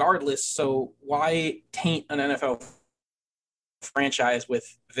him regardless. So why taint an NFL franchise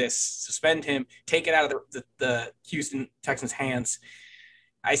with this? Suspend him. Take it out of the Houston Texans' hands.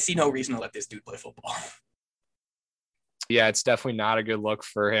 I see no reason to let this dude play football. Yeah, it's definitely not a good look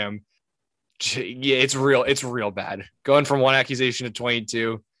for him. Yeah, it's real bad. Going from 1 accusation to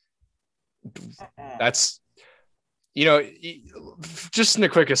 22. That's, just in a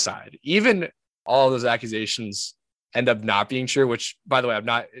quick aside, even all of those accusations end up not being true, which, by the way, I'm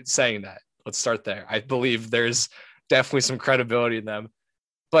not saying that. Let's start there. I believe there's definitely some credibility in them,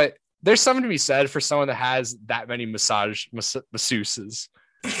 but there's something to be said for someone that has that many masseuses.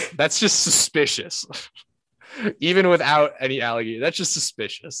 That's just suspicious. Even without any allegation, that's just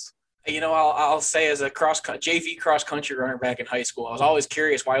suspicious. I'll say as a JV cross country runner back in high school, I was always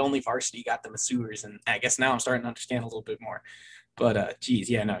curious why only varsity got the masseurs, and I guess now I'm starting to understand a little bit more. But,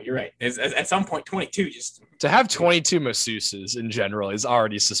 you're right. At some point, 22 just... To have 22 masseuses in general is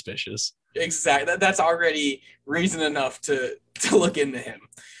already suspicious. Exactly. That's already reason enough to look into him.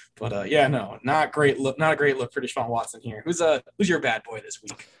 But, not a great look for Deshaun Watson here. Who's your bad boy this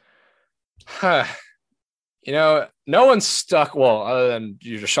week? No one stuck, other than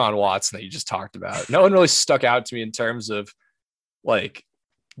Deshaun Watson that you just talked about. No one really stuck out to me in terms of,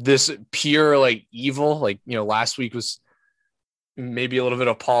 this pure, evil. Last week was maybe a little bit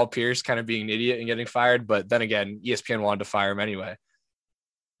of Paul Pierce kind of being an idiot and getting fired, but then again, ESPN wanted to fire him anyway.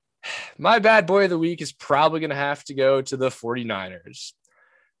 My bad boy of the week is probably going to have to go to the 49ers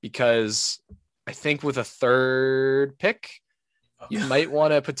because I think with a 3rd pick, You might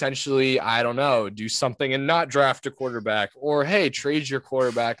want to potentially, I don't know, do something and not draft a quarterback, or hey, trade your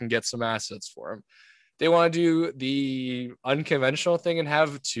quarterback and get some assets for him. They want to do the unconventional thing and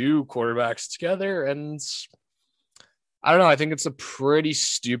have two quarterbacks together. And I don't know. I think it's a pretty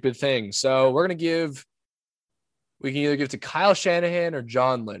stupid thing. So we can either give to Kyle Shanahan or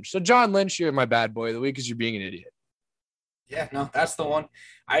John Lynch. So John Lynch, you're my bad boy of the week because you're being an idiot. Yeah, no, that's the one.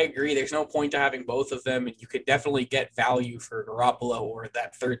 I agree. There's no point to having both of them, and you could definitely get value for Garoppolo or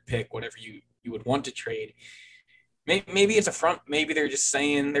that third pick, whatever you would want to trade. Maybe it's a front. Maybe they're just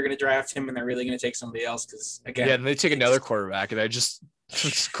saying they're going to draft him and they're really going to take somebody else because, again. Yeah, and they take another quarterback, and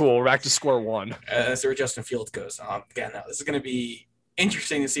it's cool. We're back to square one. That's where Justin Fields goes. Again, no, this is going to be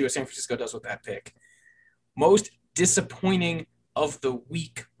interesting to see what San Francisco does with that pick. Most disappointing of the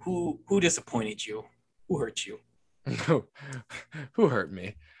week. Who disappointed you? Who hurt you? Who hurt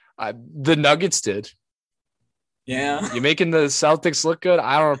me? The Nuggets did. Yeah. You're making the Celtics look good.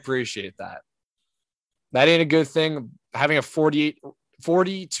 I don't appreciate that. That ain't a good thing. Having a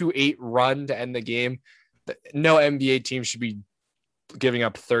 40-8 run to end the game. No NBA team should be giving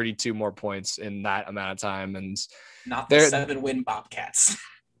up 32 more points in that amount of time. And not the 7-win Bobcats.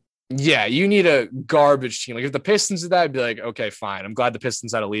 Yeah, you need a garbage team. Like if the Pistons did that, I'd be like, okay, fine. I'm glad the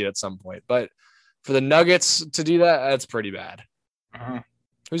Pistons had a lead at some point. But for the Nuggets to do that, that's pretty bad. Uh-huh.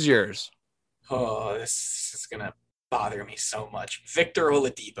 Who's yours? Oh, this is going to bother me so much. Victor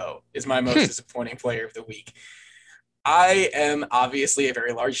Oladipo is my most disappointing player of the week. I am obviously a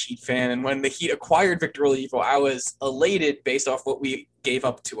very large Heat fan, and when the Heat acquired Victor Oladipo, I was elated based off what we gave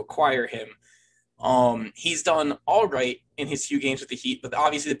up to acquire him. He's done all right in his few games with the Heat, but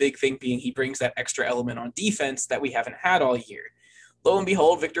obviously the big thing being he brings that extra element on defense that we haven't had all year. Lo and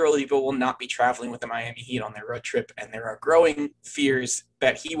behold, Victor Oladipo will not be traveling with the Miami Heat on their road trip, and there are growing fears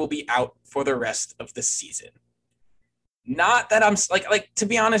that he will be out for the rest of the season. Not that I'm like to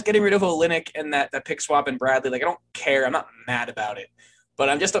be honest, getting rid of Olynyk and that pick swap and Bradley, like I don't care. I'm not mad about it, but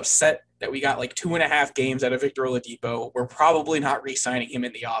I'm just upset that we got like 2.5 games out of Victor Oladipo. We're probably not re-signing him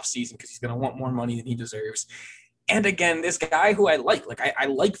in the offseason because he's going to want more money than he deserves. And again, this guy who I like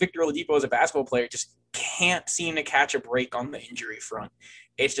Victor Oladipo as a basketball player, just can't seem to catch a break on the injury front.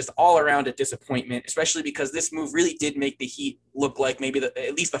 It's just all around a disappointment, especially because this move really did make the Heat look like maybe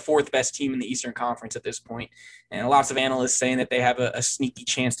at least the fourth best team in the Eastern Conference at this point. And lots of analysts saying that they have a sneaky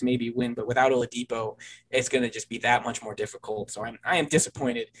chance to maybe win, but without Oladipo, it's going to just be that much more difficult. So I am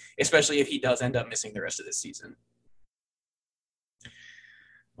disappointed, especially if he does end up missing the rest of the season.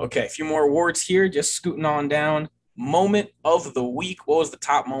 Okay, a few more awards here, just scooting on down. Moment of the week. What was the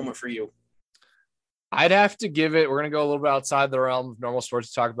top moment for you? I'd have to give it, we're going to go a little bit outside the realm of normal sports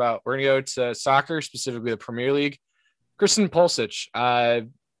to talk about. We're going to go to soccer, specifically the Premier League. Christian Pulisic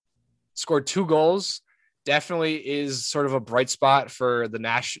scored 2 goals. Definitely is sort of a bright spot for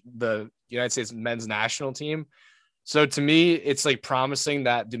the United States men's national team. So to me, it's like promising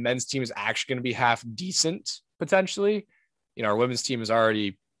that the men's team is actually going to be half decent potentially. You know, our women's team is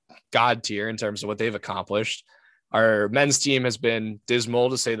already God tier in terms of what they've accomplished. Our men's team has been dismal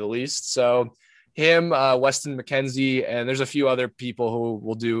to say the least. So him, Weston McKenzie, and there's a few other people who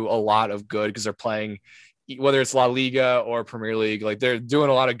will do a lot of good because they're playing, whether it's La Liga or Premier League, like they're doing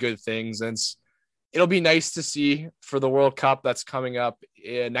a lot of good things. And it'll be nice to see for the World Cup that's coming up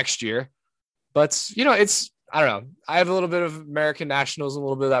next year. But, you know, I don't know. I have a little bit of American nationalism, a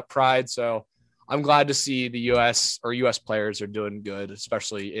little bit of that pride. So I'm glad to see the U.S. players are doing good,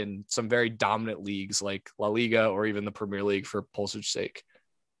 especially in some very dominant leagues like La Liga or even the Premier League for Pulisic's sake.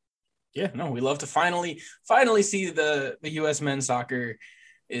 Yeah, no, we love to finally see the U.S. men's soccer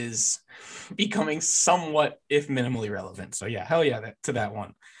is becoming somewhat, if minimally relevant. So yeah, hell yeah, to that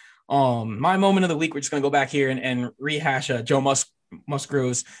one. My moment of the week, we're just gonna go back here and rehash Joe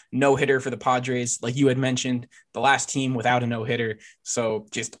Musgrove's no-hitter for the Padres. Like you had mentioned, the last team without a no-hitter. So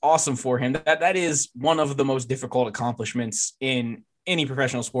just awesome for him. That is one of the most difficult accomplishments in any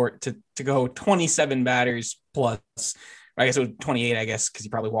professional sport to go 27 batters plus. I guess it was 28, because he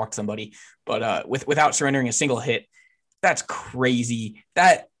probably walked somebody, but without surrendering a single hit, that's crazy.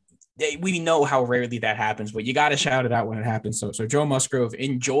 That we know how rarely that happens, but you got to shout it out when it happens. So Joe Musgrove,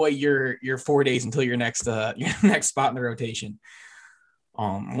 enjoy your 4 days until your next spot in the rotation.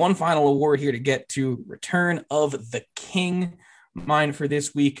 One final award here to get to: Return of the King. Mine for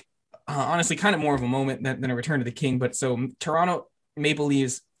this week, honestly, kind of more of a moment than a return to the king. But so Toronto Maple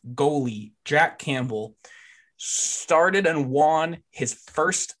Leafs goalie Jack Campbell started and won his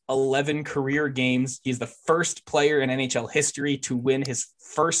first 11 career games. He's the first player in NHL history to win his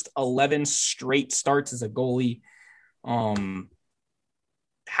first 11 straight starts as a goalie.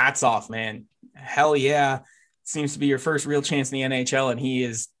 Hats off, man. Hell yeah. seems to be your first real chance in the NHL, and he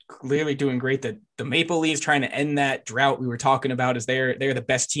is clearly doing great. The Maple Leafs trying to end that drought we were talking about, is they're the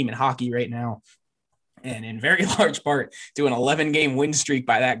best team in hockey right now. And in very large part to an 11-game win streak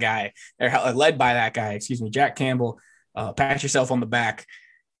by that guy, or led by that guy, Jack Campbell. Pat yourself on the back.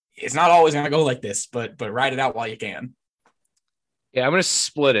 It's not always going to go like this, but ride it out while you can. Yeah, I'm going to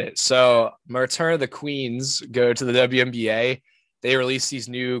split it. So my Return of the Queens go to the WNBA. They released these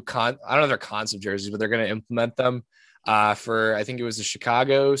new I don't know if they're concept jerseys, but they're going to implement them for, I think it was the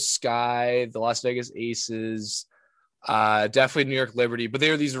Chicago Sky, the Las Vegas Aces, definitely New York Liberty, but they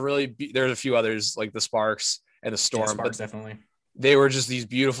were these there's a few others like the Sparks and the Storm. Yeah, Sparks, definitely. They were just these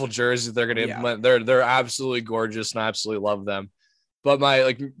beautiful jerseys they're going to implement. They're absolutely gorgeous, and I absolutely love them. But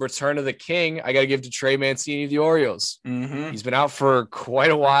my Return of the King, I got to give to Trey Mancini of the Orioles. Mm-hmm. He's been out for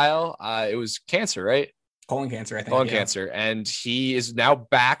quite a while. It was cancer, right? Colon cancer, I think. Colon cancer. And he is now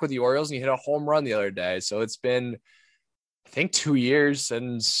back with the Orioles, and he hit a home run the other day. So it's been, I think, 2 years,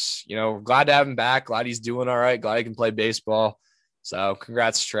 and, glad to have him back. Glad he's doing all right. Glad he can play baseball. So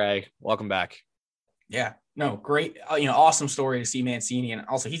congrats, Trey. Welcome back. Yeah. No, great. Awesome story to see Mancini. And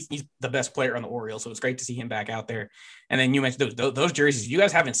also he's the best player on the Orioles. So it's great to see him back out there. And then you mentioned those jerseys. If you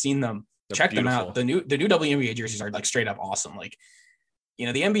guys haven't seen them, check them out. The new WNBA jerseys are straight up awesome. The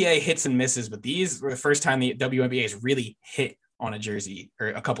NBA hits and misses, but these were the first time the WNBA has really hit on a jersey or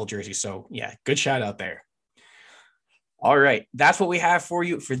a couple jerseys. So yeah, good shout out there. All right. That's what we have for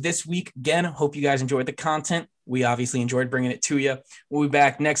you for this week. Again, hope you guys enjoyed the content. We obviously enjoyed bringing it to you. We'll be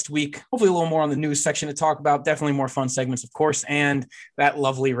back next week. Hopefully a little more on the news section to talk about. Definitely more fun segments, of course. And that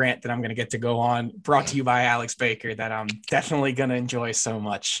lovely rant that I'm going to get to go on, brought to you by Alex Baker, that I'm definitely going to enjoy so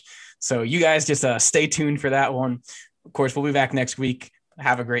much. So you guys just stay tuned for that one. Of course, we'll be back next week.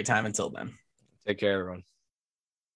 Have a great time until then. Take care, everyone.